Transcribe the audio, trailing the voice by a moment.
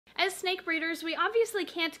As snake breeders, we obviously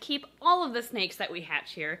can't keep all of the snakes that we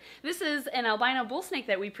hatch here. This is an albino bull snake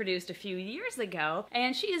that we produced a few years ago,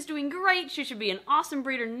 and she is doing great. She should be an awesome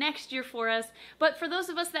breeder next year for us. But for those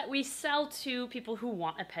of us that we sell to people who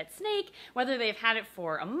want a pet snake, whether they've had it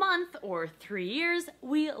for a month or 3 years,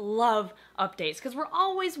 we love updates because we're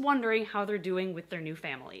always wondering how they're doing with their new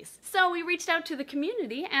families. So we reached out to the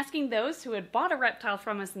community, asking those who had bought a reptile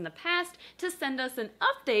from us in the past to send us an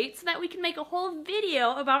update so that we can make a whole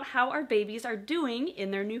video about how our babies are doing in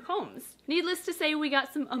their new homes. Needless to say, we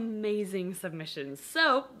got some amazing submissions.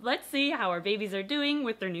 So let's see how our babies are doing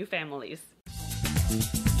with their new families.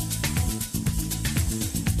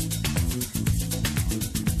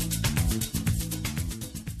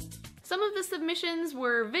 Some of the submissions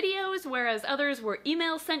were videos, whereas others were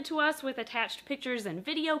emails sent to us with attached pictures and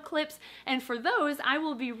video clips, and for those, I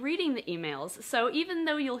will be reading the emails, so even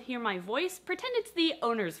though you'll hear my voice, pretend it's the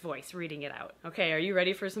owner's voice reading it out. Okay, are you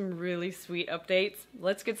ready for some really sweet updates?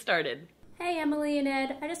 Let's get started. Hey Emily and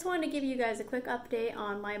Ed, I just wanted to give you guys a quick update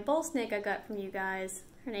on my bull snake I got from you guys.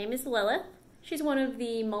 Her name is Lilith. She's one of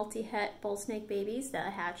the multi-het bull snake babies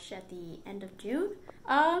that hatched at the end of June.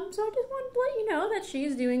 So I just wanted to let you know that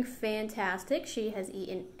she's doing fantastic. She has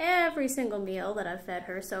eaten every single meal that I've fed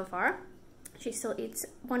her so far. She still eats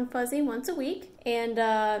one fuzzy once a week. And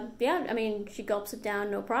yeah, I mean, she gulps it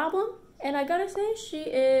down no problem. And I gotta say, she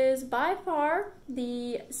is by far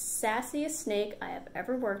the sassiest snake I have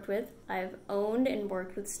ever worked with. I've owned and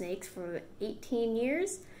worked with snakes for 18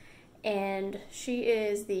 years. And she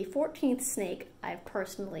is the 14th snake I've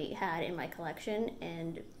personally had in my collection,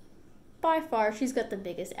 and by far she's got the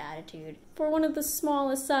biggest attitude for one of the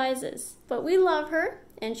smallest sizes. But we love her,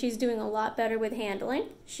 and she's doing a lot better with handling.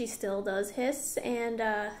 She still does hiss and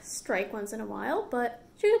strike once in a while, but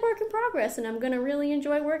she's a work in progress, and I'm gonna really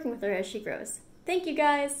enjoy working with her as she grows. Thank you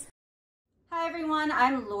guys. Hi everyone,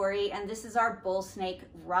 I'm Lori, and this is our bull snake,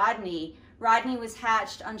 Rodney. Rodney was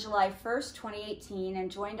hatched on July 1st, 2018 and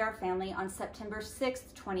joined our family on September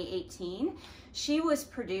 6th, 2018. She was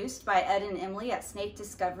produced by Ed and Emily at Snake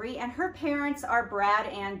Discovery, and her parents are Brad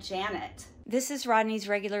and Janet. This is Rodney's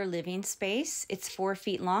regular living space. It's 4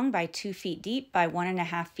 feet long by 2 feet deep by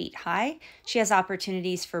 1.5 feet high. She has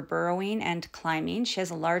opportunities for burrowing and climbing. She has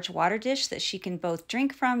a large water dish that she can both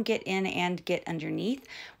drink from, get in, and get underneath.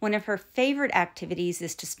 One of her favorite activities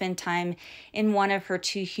is to spend time in one of her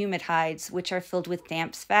 2 humid hides, which are filled with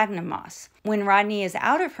damp sphagnum moss. When Rodney is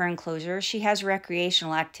out of her enclosure, she has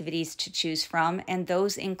recreational activities to choose from, and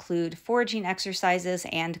those include foraging exercises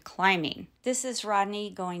and climbing. This is Rodney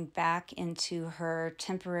going back into her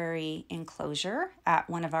temporary enclosure at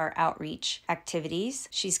one of our outreach activities.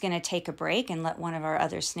 She's going to take a break and let one of our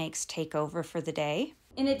other snakes take over for the day.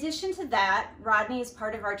 In addition to that, Rodney is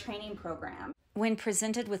part of our training program. When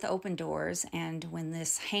presented with open doors and when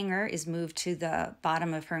this hanger is moved to the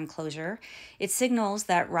bottom of her enclosure, it signals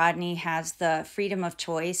that Rodney has the freedom of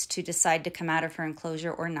choice to decide to come out of her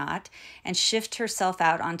enclosure or not and shift herself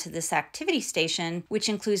out onto this activity station, which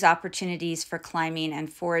includes opportunities for climbing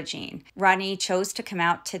and foraging. Rodney chose to come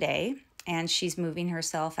out today, and she's moving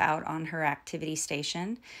herself out on her activity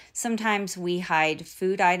station. Sometimes we hide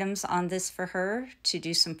food items on this for her to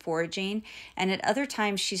do some foraging, and at other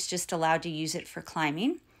times she's just allowed to use it for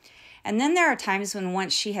climbing. And then there are times when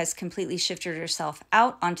once she has completely shifted herself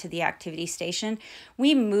out onto the activity station,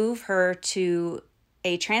 we move her to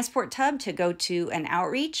a transport tub to go to an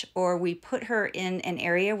outreach, or we put her in an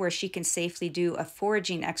area where she can safely do a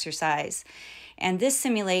foraging exercise. And this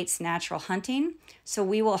simulates natural hunting, so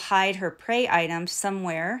we will hide her prey item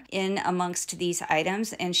somewhere in amongst these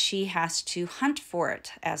items, and she has to hunt for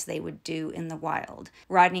it as they would do in the wild.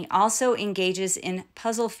 Rodney also engages in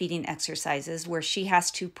puzzle feeding exercises where she has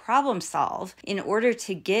to problem solve in order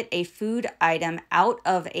to get a food item out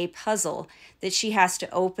of a puzzle that she has to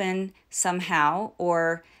open somehow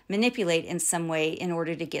or manipulate in some way in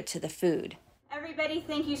order to get to the food. Everybody,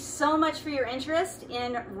 thank you so much for your interest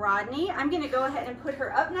in Rodney. I'm going to go ahead and put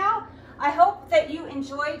her up now. I hope that you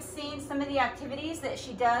enjoyed seeing some of the activities that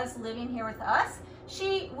she does living here with us.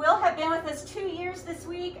 She will have been with us 2 years this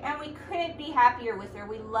week, and we couldn't be happier with her.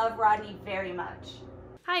 We love Rodney very much.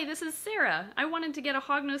 Hi, this is Sarah. I wanted to get a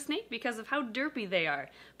hognose snake because of how derpy they are.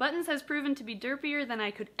 Buttons has proven to be derpier than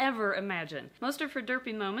I could ever imagine. Most of her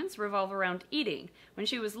derpy moments revolve around eating. When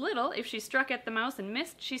she was little, if she struck at the mouse and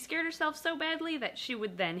missed, she scared herself so badly that she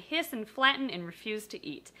would then hiss and flatten and refuse to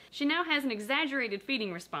eat. She now has an exaggerated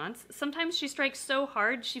feeding response. Sometimes she strikes so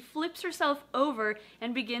hard, she flips herself over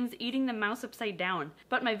and begins eating the mouse upside down.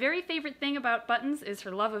 But my very favorite thing about Buttons is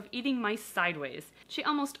her love of eating mice sideways. She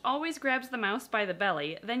almost always grabs the mouse by the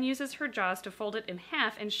belly, then uses her jaws to fold it in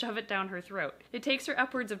half and shove it down her throat. It takes her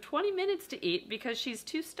upwards of 20 minutes to eat because she's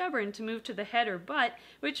too stubborn to move to the head or butt,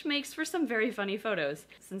 which makes for some very funny photos.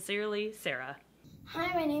 Sincerely, Sarah.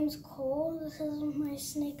 Hi, my name's Cole. This is my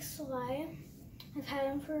snake Sly. I've had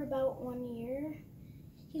him for about 1 year.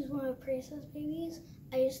 He's one of Princess babies.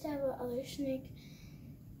 I used to have another snake,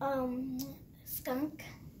 Skunk,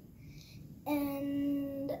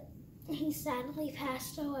 and he sadly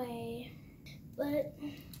passed away. But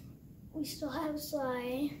we still have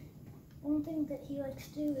Sly. One thing that he likes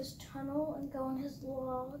to do is tunnel and go on his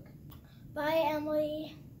log. Bye,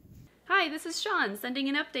 Emily. Hi, this is Shaun sending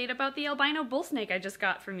an update about the albino bull snake I just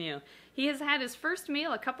got from you. He has had his first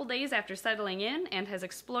meal a couple days after settling in and has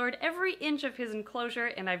explored every inch of his enclosure,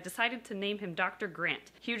 and I've decided to name him Dr.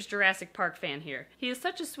 Grant. Huge Jurassic Park fan here. He is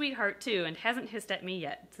such a sweetheart too and hasn't hissed at me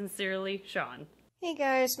yet. Sincerely, Shaun. Hey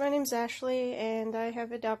guys, my name's Ashley, and I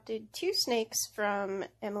have adopted 2 snakes from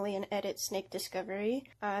Emily and Ed at Snake Discovery.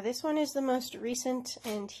 This one is the most recent,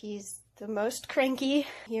 and he's the most cranky.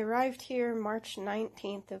 He arrived here March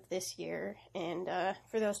 19th of this year, and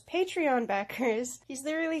for those Patreon backers, he's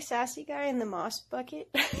the really sassy guy in the moss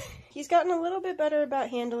bucket. He's gotten a little bit better about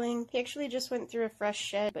handling. He actually just went through a fresh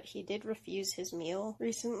shed, but he did refuse his meal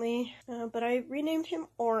recently. But I renamed him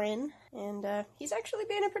Orin, and he's actually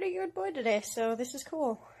being a pretty good boy today, so this is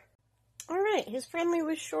cool. Alright, his friendly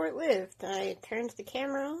was short-lived. I turned the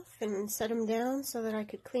camera off and set him down so that I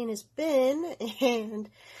could clean his bin, and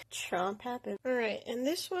chomp happened. Alright, and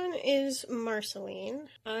this one is Marceline.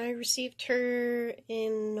 I received her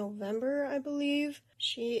in November, I believe.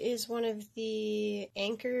 She is one of the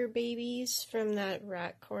anchor babies from that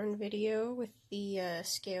rat corn video with the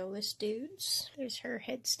scaleless dudes. There's her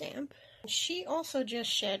head stamp. She also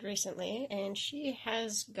just shed recently, and she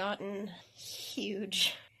has gotten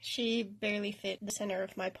huge. She barely fit the center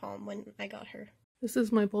of my palm when I got her. This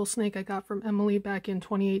is my bull snake I got from Emily back in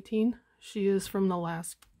 2018. She is from the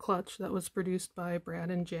last clutch that was produced by Brad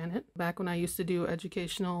and Janet. Back when I used to do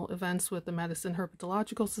educational events with the Medicine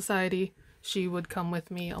Herpetological Society, she would come with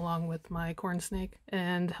me along with my corn snake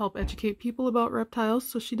and help educate people about reptiles,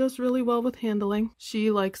 so she does really well with handling. She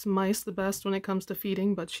likes mice the best when it comes to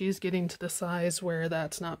feeding, but she's getting to the size where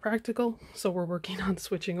that's not practical, so we're working on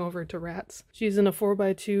switching over to rats. She's in a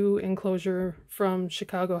 4x2 enclosure from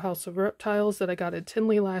Chicago House of Reptiles that I got at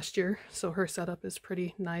Tinley last year, so her setup is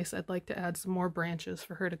pretty nice. I'd like to add some more branches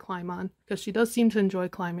for her to climb on, because she does seem to enjoy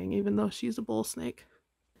climbing even though she's a bull snake.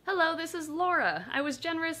 Hello, this is Laura. I was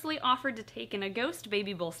generously offered to take in a ghost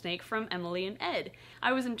baby bull snake from Emily and Ed.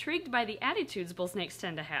 I was intrigued by the attitudes bull snakes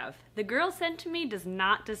tend to have. The girl sent to me does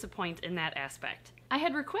not disappoint in that aspect. I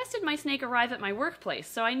had requested my snake arrive at my workplace,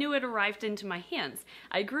 so I knew it arrived into my hands.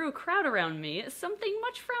 I grew a crowd around me, something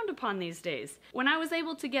much frowned upon these days. When I was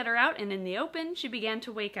able to get her out and in the open, she began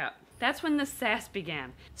to wake up. That's when the sass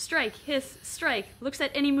began. Strike, hiss, strike, looks at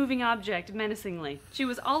any moving object menacingly. She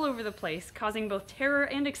was all over the place, causing both terror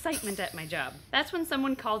and excitement at my job. That's when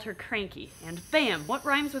someone called her Cranky, and bam, what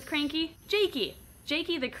rhymes with cranky? Jakey!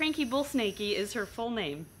 Jakey the Cranky Bull Snakey is her full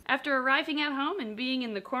name. After arriving at home and being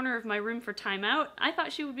in the corner of my room for timeout, I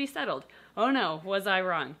thought she would be settled. Oh no, was I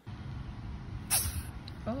wrong.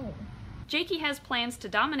 Oh. Jakey has plans to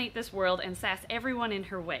dominate this world and sass everyone in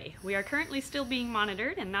her way. We are currently still being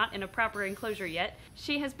monitored and not in a proper enclosure yet.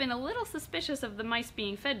 She has been a little suspicious of the mice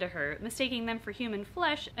being fed to her, mistaking them for human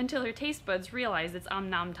flesh until her taste buds realize it's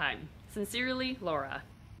om-nom time. Sincerely, Laura.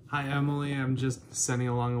 Hi Emily, I'm just sending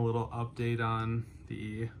along a little update on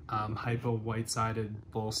the hypo white-sided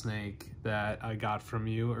bull snake that I got from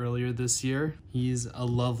you earlier this year. He's a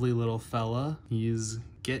lovely little fella. He's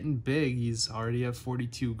getting big. He's already at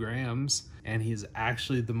 42 grams, and he's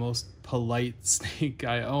actually the most polite snake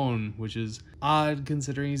I own, which is odd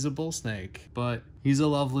considering he's a bull snake. But he's a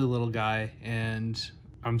lovely little guy, and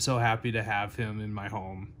I'm so happy to have him in my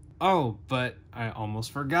home. Oh, but I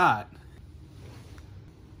almost forgot.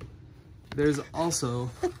 There's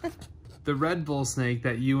also the red bull snake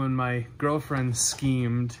that you and my girlfriend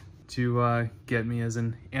schemed to get me as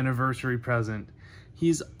an anniversary present.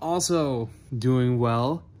 He's also doing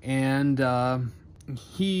well, and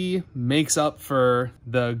he makes up for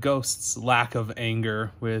the ghost's lack of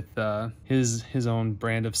anger with his own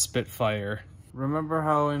brand of Spitfire. Remember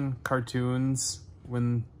how in cartoons,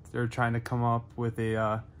 when they're trying to come up with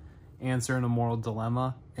a answer in a moral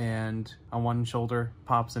dilemma, and on one shoulder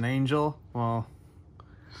pops an angel? Well,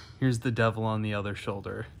 here's the devil on the other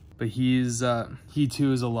shoulder. But he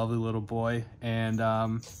too is a lovely little boy, and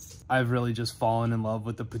I've really just fallen in love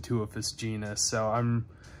with the Pituophis genus, so I'm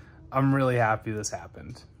really happy this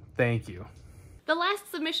happened. Thank you. The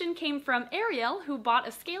last submission came from Ariel, who bought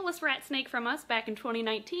a scaleless rat snake from us back in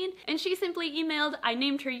 2019, and she simply emailed, "I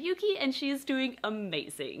named her Yuki and she is doing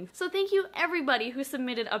amazing." So thank you everybody who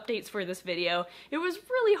submitted updates for this video. It was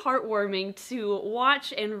really heartwarming to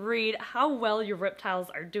watch and read how well your reptiles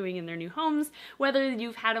are doing in their new homes, whether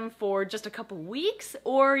you've had them for just a couple weeks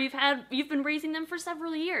or you've been raising them for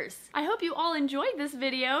several years. I hope you all enjoyed this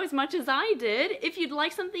video as much as I did. If you'd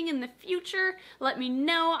like something in the future, let me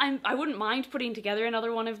know. I wouldn't mind putting together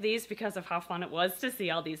another one of these because of how fun it was to see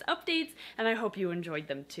all these updates, and I hope you enjoyed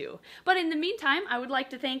them too. But in the meantime, I would like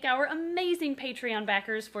to thank our amazing Patreon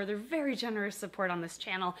backers for their very generous support on this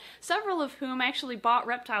channel, several of whom actually bought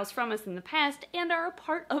reptiles from us in the past and are a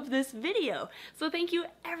part of this video. So thank you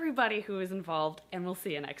everybody who is involved, and we'll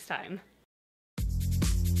see you next time.